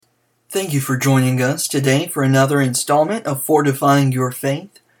Thank you for joining us today for another installment of Fortifying Your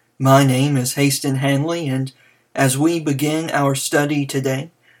Faith. My name is Haston Hanley, and as we begin our study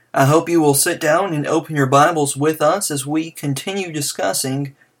today, I hope you will sit down and open your Bibles with us as we continue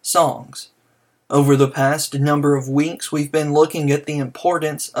discussing songs. Over the past number of weeks, we've been looking at the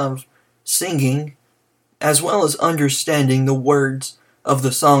importance of singing, as well as understanding the words of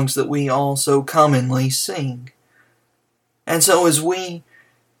the songs that we all so commonly sing. And so as we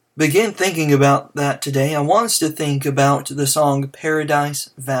begin thinking about that today, I want us to think about the song Paradise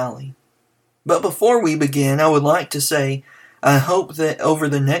Valley. But before we begin, I would like to say, I hope that over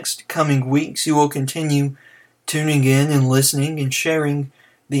the next coming weeks you will continue tuning in and listening and sharing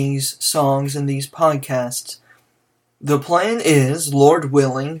these songs and these podcasts. The plan is, Lord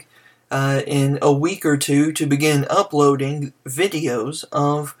willing, in a week or two to begin uploading videos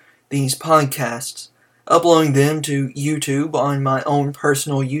of these podcasts. Uploading them to YouTube on my own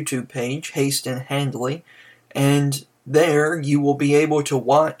personal YouTube page, Haston Handley, and there you will be able to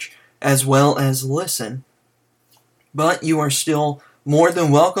watch as well as listen. But you are still more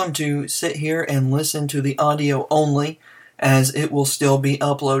than welcome to sit here and listen to the audio only, as it will still be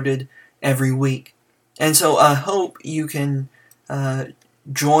uploaded every week. And so I hope you can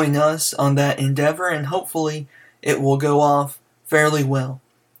join us on that endeavor, and hopefully it will go off fairly well.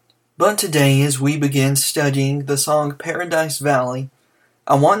 But today, as we begin studying the song Paradise Valley,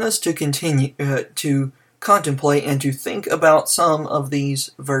 I want us to continue to contemplate and to think about some of these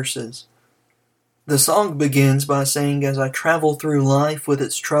verses. The song begins by saying, "As I travel through life with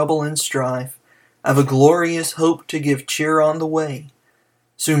its trouble and strife, I've a glorious hope to give cheer on the way.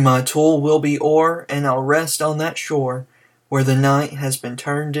 Soon my toil will be o'er, and I'll rest on that shore where the night has been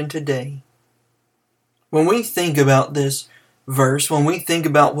turned into day." When we think about this verse, when we think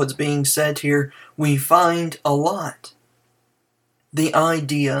about what's being said here, we find a lot. The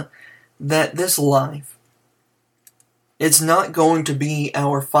idea that this life, it's not going to be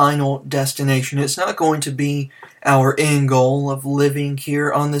our final destination. It's not going to be our end goal of living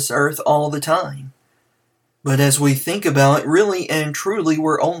here on this earth all the time. But as we think about it, really and truly,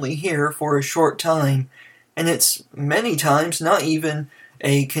 we're only here for a short time, and it's many times not even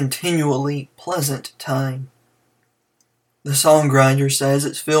a continually pleasant time. The songwriter says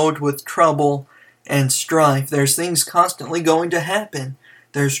it's filled with trouble and strife. There's things constantly going to happen.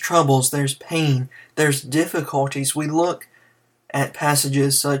 There's troubles, there's pain, there's difficulties. We look at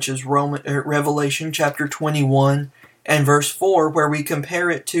passages such as Revelation chapter 21 and verse 4, where we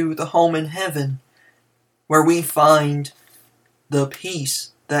compare it to the home in heaven, where we find the peace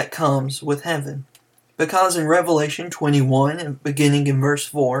that comes with heaven. Because in Revelation 21, beginning in verse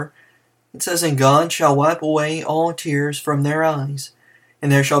 4, it says, "And God shall wipe away all tears from their eyes,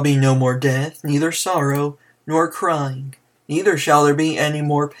 and there shall be no more death, neither sorrow, nor crying, neither shall there be any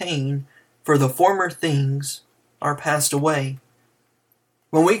more pain, for the former things are passed away."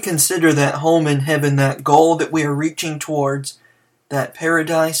 When we consider that home in heaven, that goal that we are reaching towards, that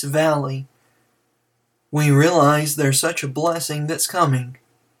Paradise Valley, we realize there's such a blessing that's coming.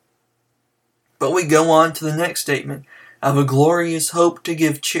 But we go on to the next statement. "I've a glorious hope to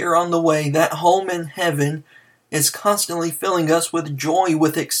give cheer on the way." That home in heaven is constantly filling us with joy,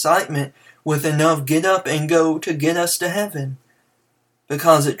 with excitement, with enough get up and go to get us to heaven.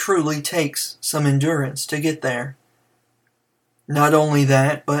 Because it truly takes some endurance to get there. Not only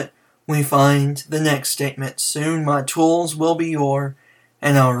that, but we find the next statement. "Soon my tools will be o'er,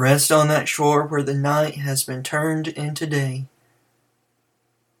 and I'll rest on that shore where the night has been turned into day."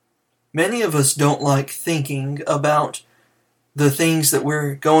 Many of us don't like thinking about the things that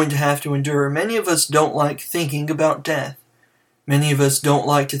we're going to have to endure. Many of us don't like thinking about death. Many of us don't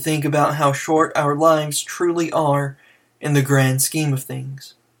like to think about how short our lives truly are in the grand scheme of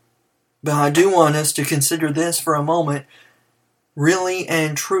things. But I do want us to consider this for a moment. Really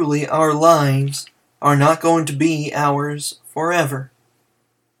and truly, our lives are not going to be ours forever.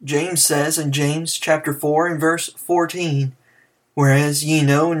 James says in James chapter 4 and verse 14, "Whereas ye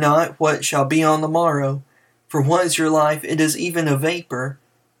know not what shall be on the morrow, for what is your life? It is even a vapor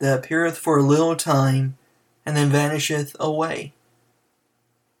that appeareth for a little time, and then vanisheth away."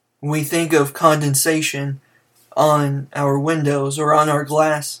 When we think of condensation on our windows or on our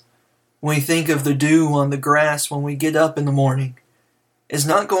glass, when we think of the dew on the grass when we get up in the morning, it's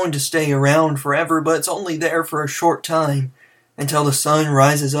not going to stay around forever, but it's only there for a short time until the sun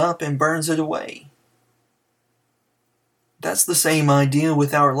rises up and burns it away. That's the same idea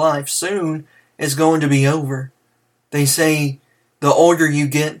with our life. Soon it's going to be over. They say the older you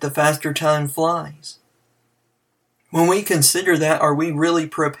get, the faster time flies. When we consider that, are we really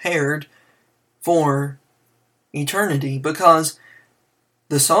prepared for eternity? Because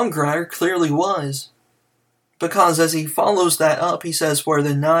The songwriter clearly was. Because as he follows that up, he says, where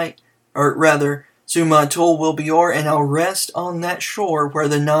the night, or rather, Sumatul will be o'er, and I'll rest on that shore where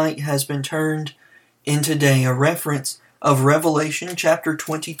the night has been turned into day. A reference of Revelation chapter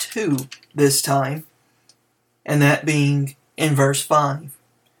 22 this time, and that being in verse 5,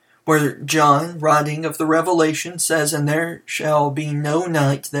 where John, writing of the Revelation, says, and there shall be no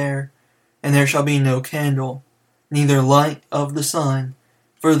night there, and there shall be no candle, neither light of the sun,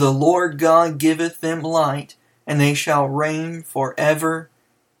 for the Lord God giveth them light, and they shall reign forever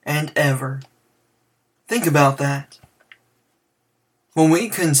and ever. Think about that. When we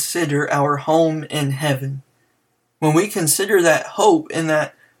consider our home in heaven, when we consider that hope in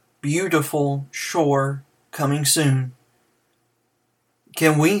that beautiful shore coming soon,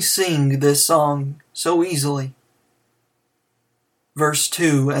 can we sing this song so easily? Verse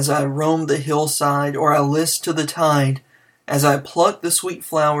 2, as I roam the hillside, or I list to the tide, as I pluck the sweet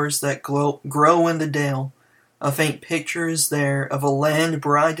flowers that grow in the dale, a faint picture is there of a land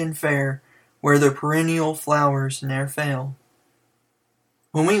bright and fair, where the perennial flowers ne'er fail.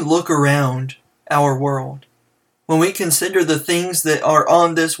 When we look around our world, when we consider the things that are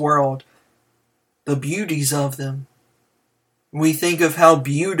on this world, the beauties of them, we think of how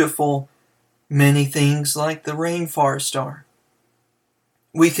beautiful many things like the rainforest are.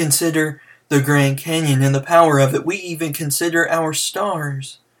 We consider the Grand Canyon and the power of it. We even consider our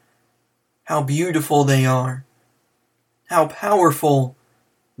stars, how beautiful they are, how powerful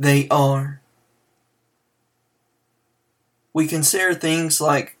they are. We consider things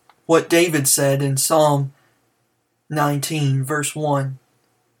like what David said in Psalm 19, verse 1.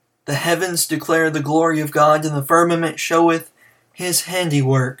 The heavens declare the glory of God, and the firmament showeth his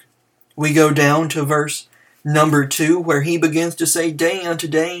handiwork. We go down to verse number 2, where he begins to say, day unto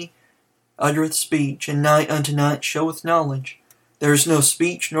day uttereth speech, and night unto night showeth knowledge. There is no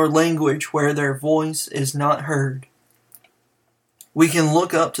speech nor language where their voice is not heard. We can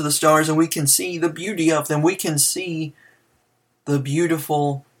look up to the stars and we can see the beauty of them. We can see the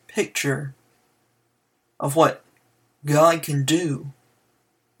beautiful picture of what God can do.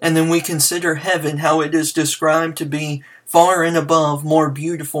 And then we consider heaven, how it is described to be far and above, more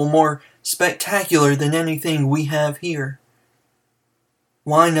beautiful, more spectacular than anything we have here.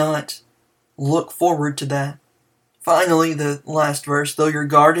 Why not look forward to that? Finally, the last verse, though your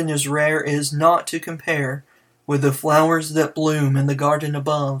garden is rare, is not to compare with the flowers that bloom in the garden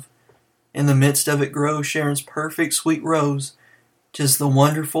above. In the midst of it grows Sharon's perfect sweet rose. 'Tis the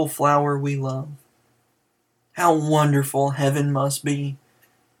wonderful flower we love. How wonderful heaven must be.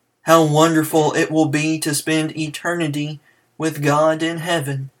 How wonderful it will be to spend eternity with God in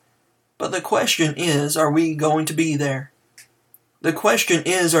heaven. But the question is, are we going to be there? The question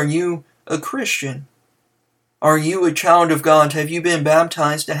is, are you a Christian? Are you a child of God? Have you been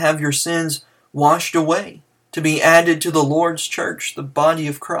baptized to have your sins washed away, to be added to the Lord's church, the body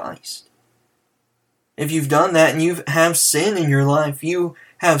of Christ? If you've done that and you have sin in your life, you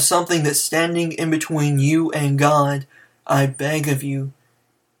have something that's standing in between you and God, I beg of you,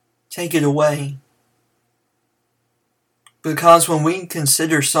 take it away. Because when we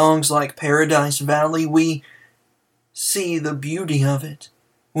consider songs like Paradise Valley, we see the beauty of it.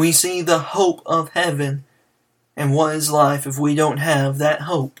 We see the hope of heaven. And what is life if we don't have that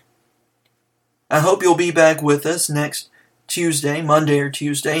hope? I hope you'll be back with us next Tuesday, Monday or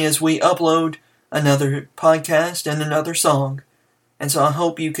Tuesday, as we upload another podcast and another song. And so I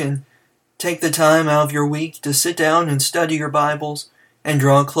hope you can take the time out of your week to sit down and study your Bibles and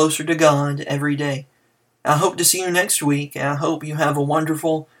draw closer to God every day. I hope to see you next week, and I hope you have a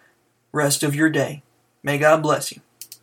wonderful rest of your day. May God bless you.